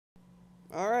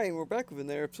Alright, we're back with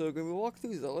another episode of Green&Blue walk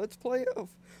through the Let's Play of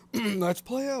Let's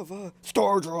Play of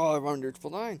Star Drive on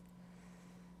Ep23.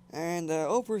 And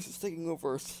Oprah's is taking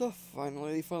over our stuff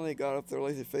finally. They finally got up their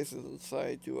lazy faces and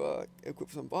decided to equip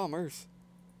some bombers.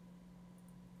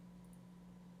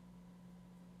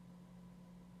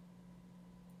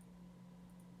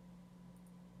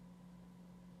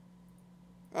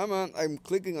 I'm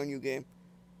clicking on you, game.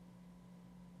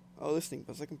 Oh, listening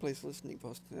post. I can place listening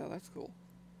post now. That's cool.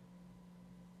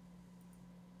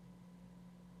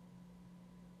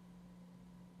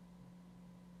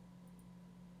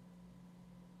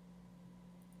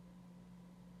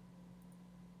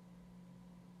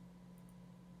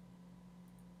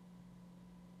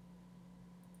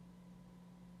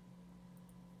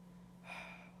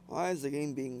 Why is the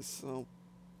game being so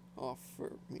off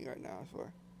for me right now, I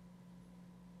swear?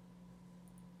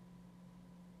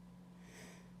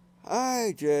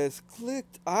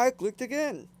 I clicked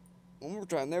again. One more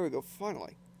time, there we go,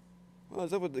 finally. What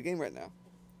is up with the game right now?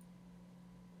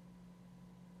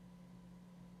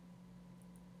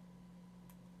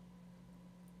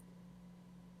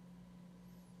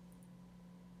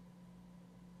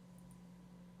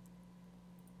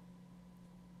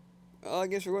 I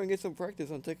guess we're going to get some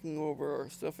practice on taking over our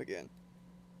stuff again.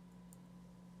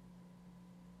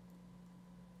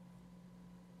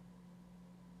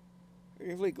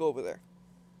 Green Fleet, go over there.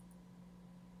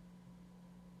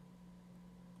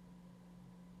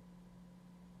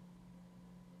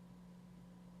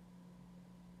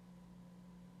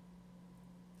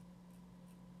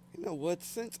 You know what,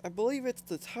 since I believe it's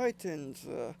the Titans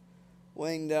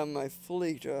weighing down my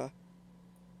fleet, guys,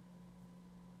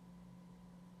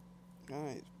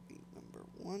 be number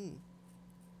one.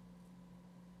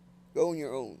 Go on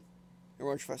your own.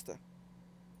 You're much faster.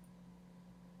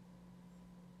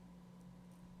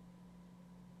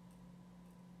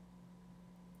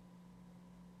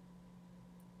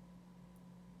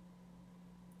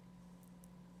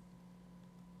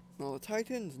 Now the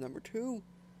Titans, number two.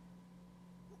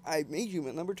 I made you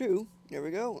at number two. There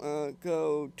we go.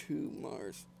 Go to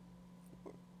Mars.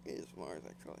 It is Mars,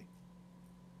 actually.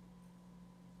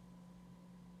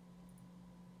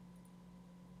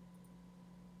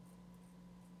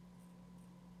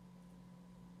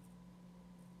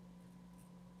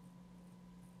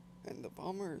 And the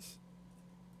bombers.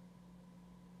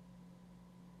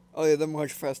 Oh yeah, they're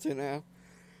much faster now.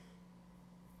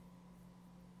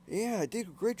 Yeah, I did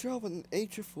a great job on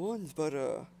HF1s,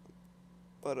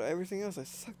 but everything else I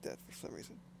sucked at for some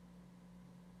reason.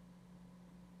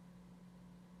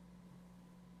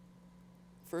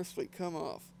 First fleet, come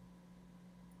off.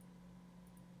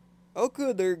 Oh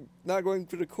good, they're not going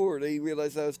for the core. They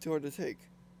realized that was too hard to take.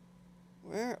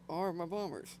 Where are my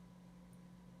bombers?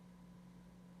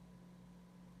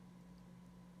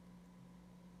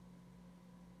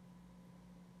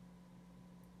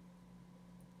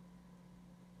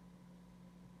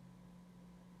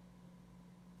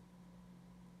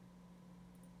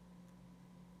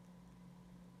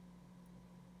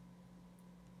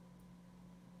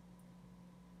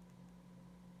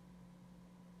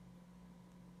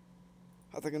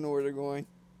 I think I know where they're going.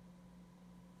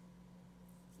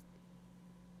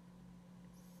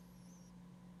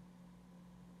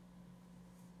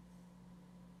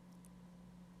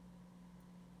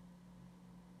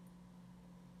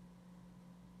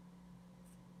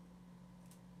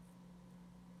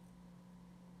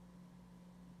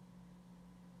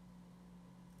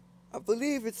 I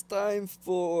believe it's time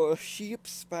for ship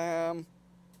spam.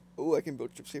 Oh, I can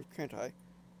build ships here, can't I?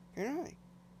 Can I?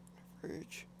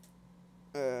 Bridge.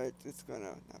 It's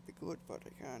gonna not be good, but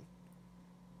I can.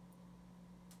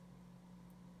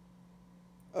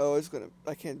 Oh,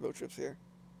 I can't build ships here.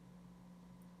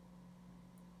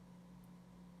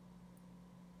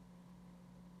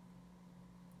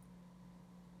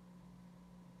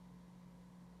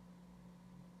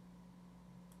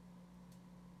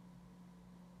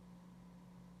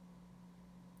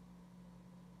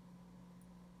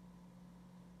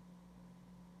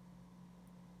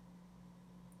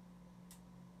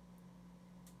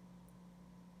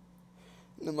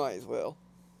 No, might as well.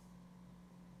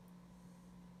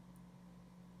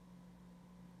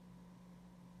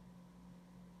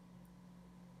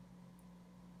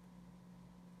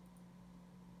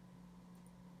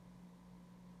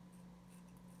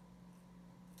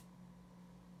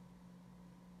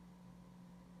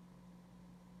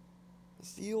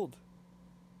 Sealed.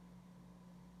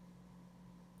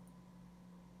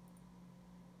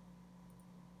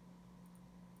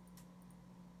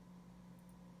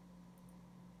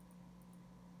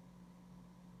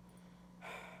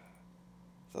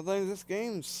 Sometimes this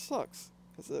game sucks,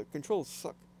 because the controls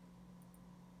suck.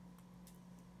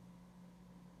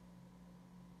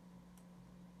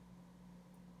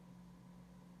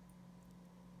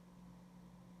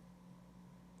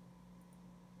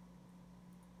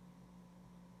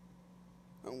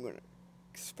 I'm gonna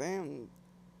spam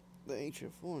the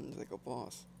HF1s like a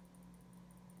boss.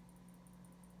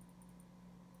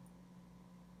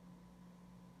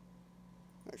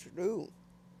 I should do.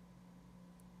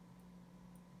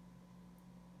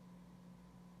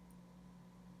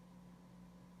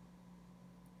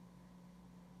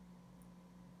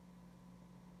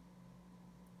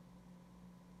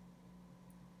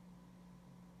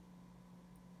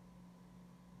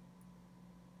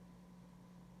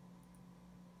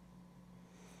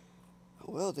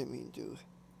 Well, they mean to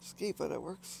escape, but that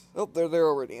works. Oh, they're there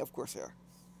already. Of course they are.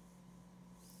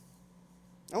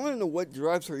 I want to know what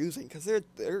drives they're using, because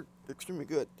they're extremely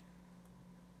good.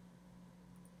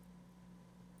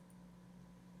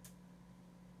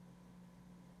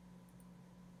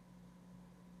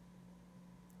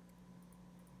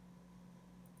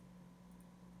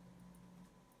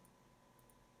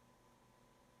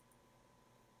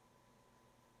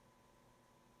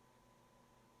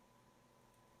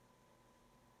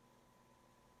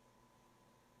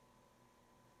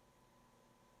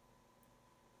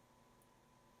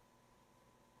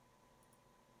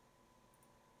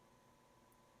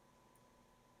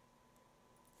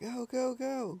 Go, go,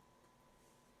 go!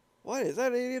 What is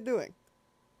that idiot doing?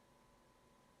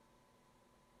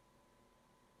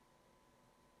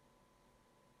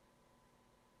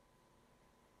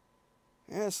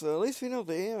 Yeah, so at least we know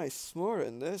the AI is smart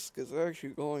in this, because they're actually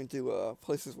going to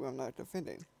places where I'm not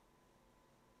defending.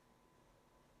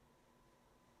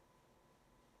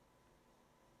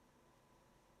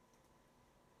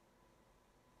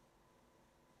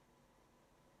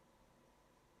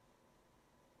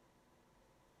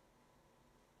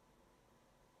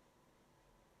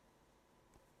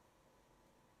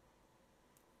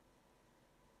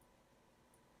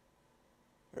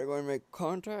 They're going to make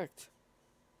contact.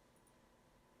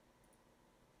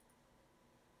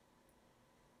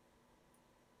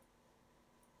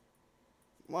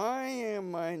 Why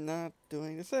am I not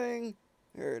doing the thing?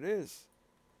 There it is.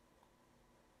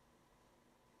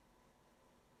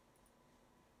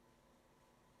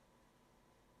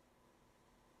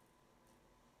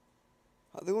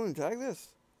 Are they going to tag this?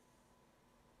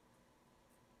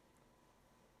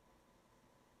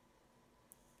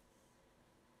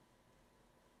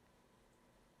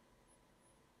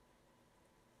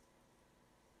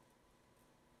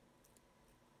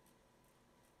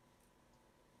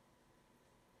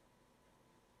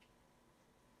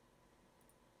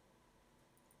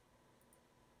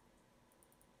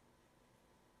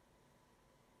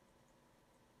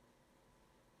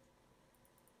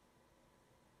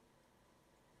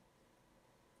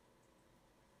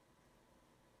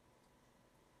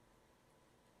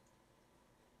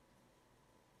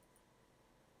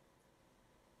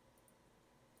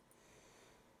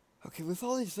 Okay, with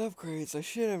all these upgrades, I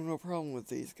should have no problem with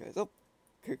these guys. Oh,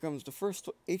 here comes the first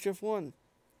HF1.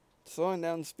 Slowing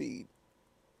down speed.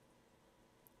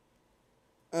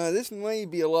 This may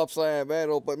be a lopsided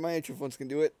battle, but my HF1s can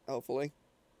do it, hopefully.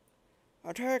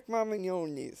 Attack my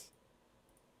minions.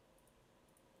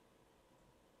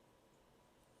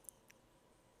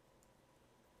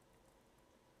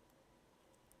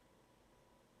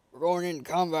 We're going into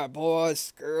combat,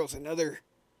 boys, girls, and other.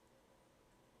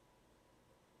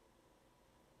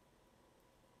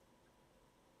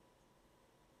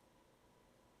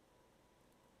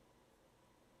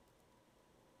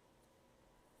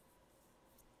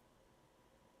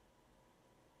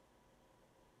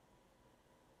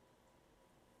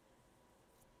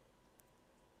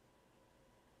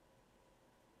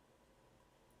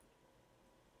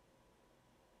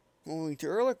 Moving to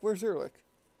Ehrlich? Where's Ehrlich?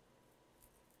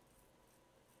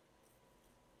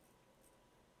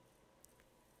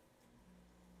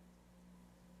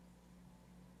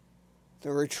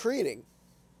 They're retreating.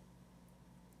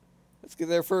 Let's get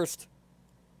there first.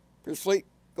 First fleet,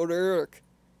 go to Ehrlich.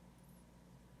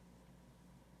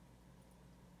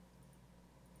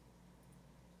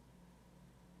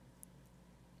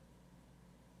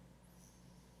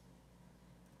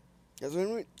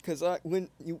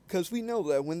 Because we know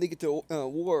that when they get to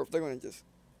war, they're going to just,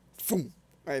 boom,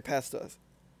 right past us.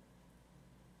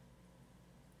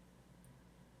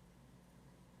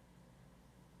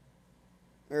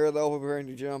 They're all preparing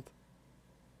to jump.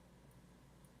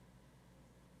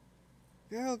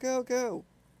 Go, go, go.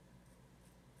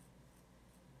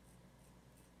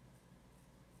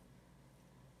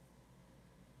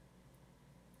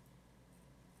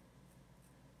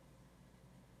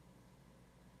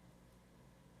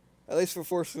 At least we're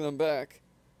forcing them back.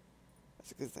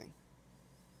 That's a good thing.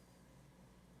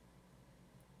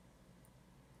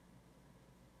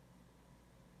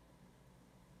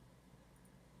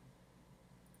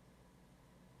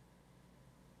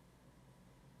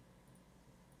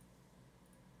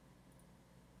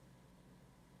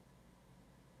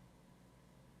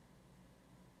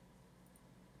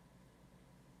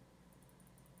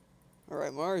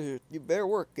 Alright, Mars, you better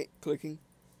work clicking.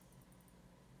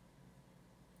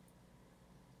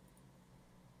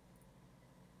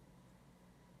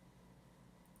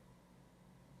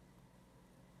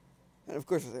 And of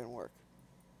course it didn't work.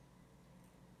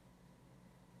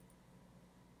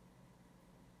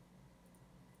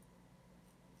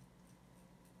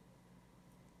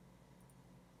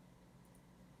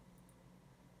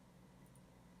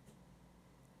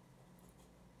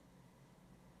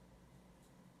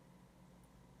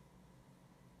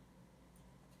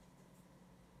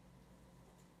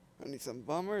 I need some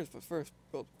bombers, but first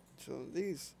build some of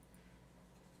these.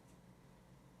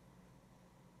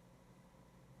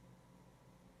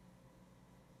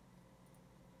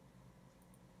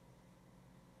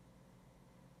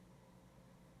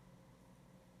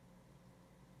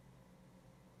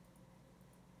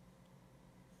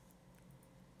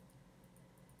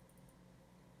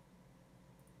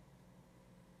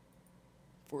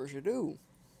 Of course you do.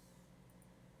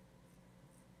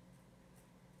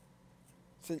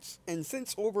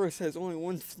 Since Oberus has only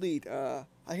one fleet, I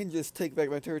can just take back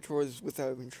my territories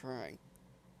without even trying.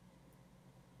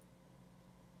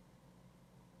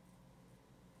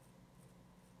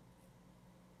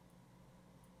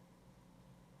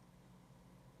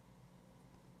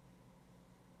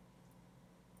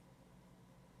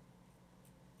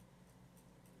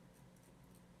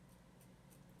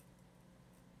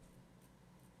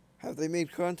 Have they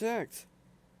made contact?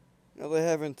 No, they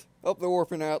haven't. Oh, they're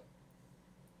warping out.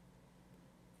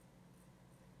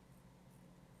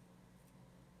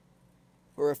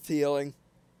 Or FTLing.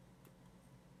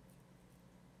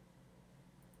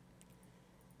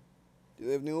 Do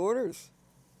they have new orders?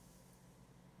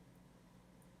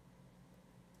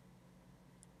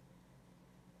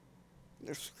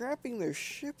 They're scrapping their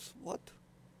ships? What?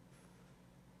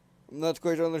 I'm not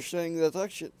quite understanding that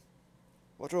action.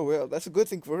 What? Oh well, that's a good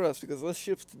thing for us because less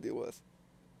ships to deal with.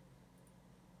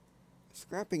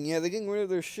 Scrapping, yeah, they're getting rid of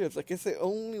their ships. I guess they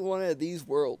only wanted these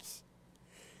worlds.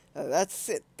 That's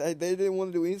it. They didn't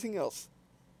want to do anything else.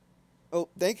 Oh,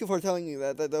 thank you for telling me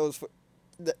that. That was,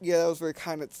 yeah, that was very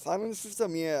kind. It's silent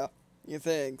system, yeah. Yeah,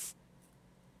 thanks.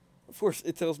 Of course,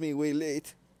 it tells me way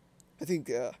late. I think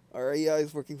our AI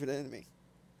is working for the enemy.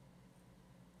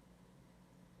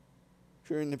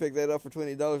 Sure, to pick that up for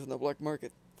 $20 in the black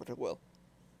market, but it will.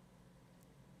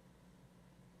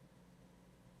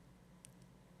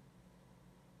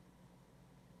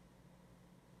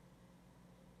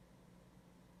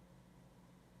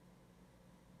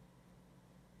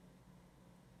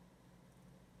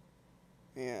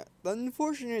 Yeah, the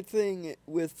unfortunate thing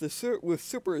with the with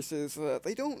supers is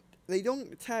they don't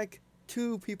attack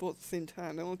two people at the same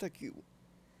time. They don't attack you,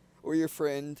 or your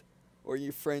friend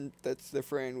that's the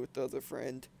friend with the other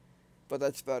friend, but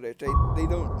that's about it. They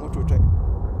don't want to attack.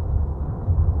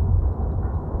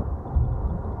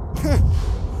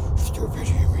 Stupid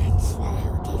humans! Why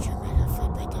did you make her feel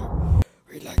better?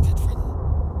 We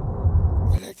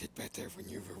liked it better when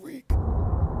you were weak.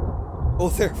 Oh,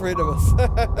 they're afraid of us.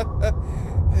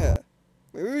 Yeah.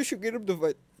 Maybe we should get them to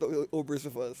fight the Obers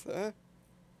of us, huh?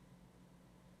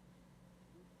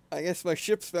 I guess my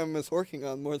ship spam is working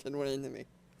on more than one enemy.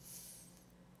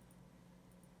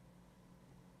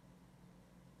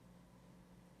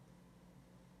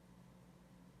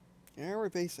 Yeah, we're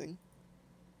basing.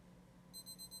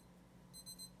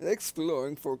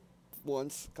 Exploring for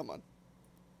once. Come on.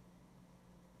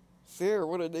 Sir,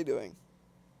 what are they doing?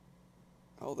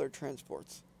 Oh, their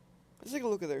transports. Let's take a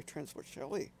look at their transports, shall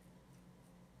we?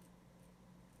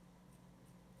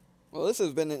 Well, this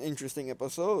has been an interesting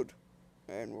episode.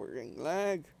 And we're getting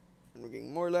lag. And we're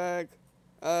getting more lag.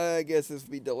 I guess this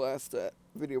will be the last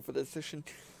video for this session.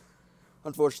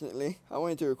 Unfortunately, I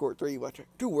wanted to record 3, but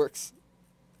 2 works.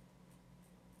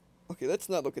 Okay, let's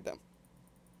not look at them.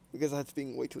 Because that's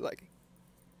being way too laggy.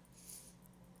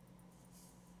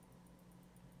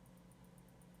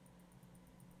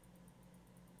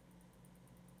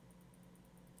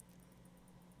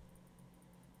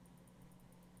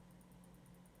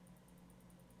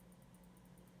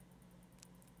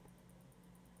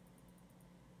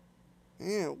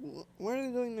 Yeah, what are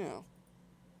they doing now?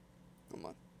 Come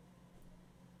on.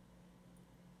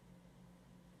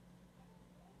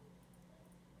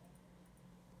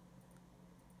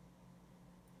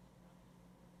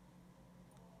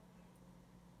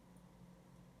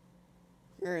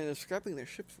 Yeah, they're scrapping their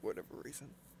ships for whatever reason.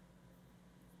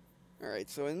 Alright,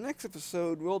 so in the next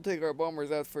episode, we'll take our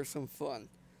bombers out for some fun.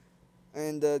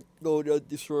 And go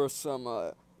destroy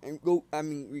some,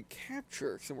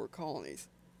 recapture some more colonies.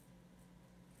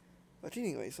 But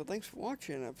anyway, so thanks for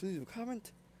watching. Please leave a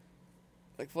comment.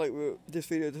 Like this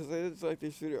video, dislike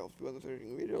this video. I'll do other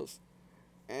 13 videos.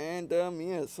 And,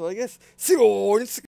 yeah, so I guess, see you on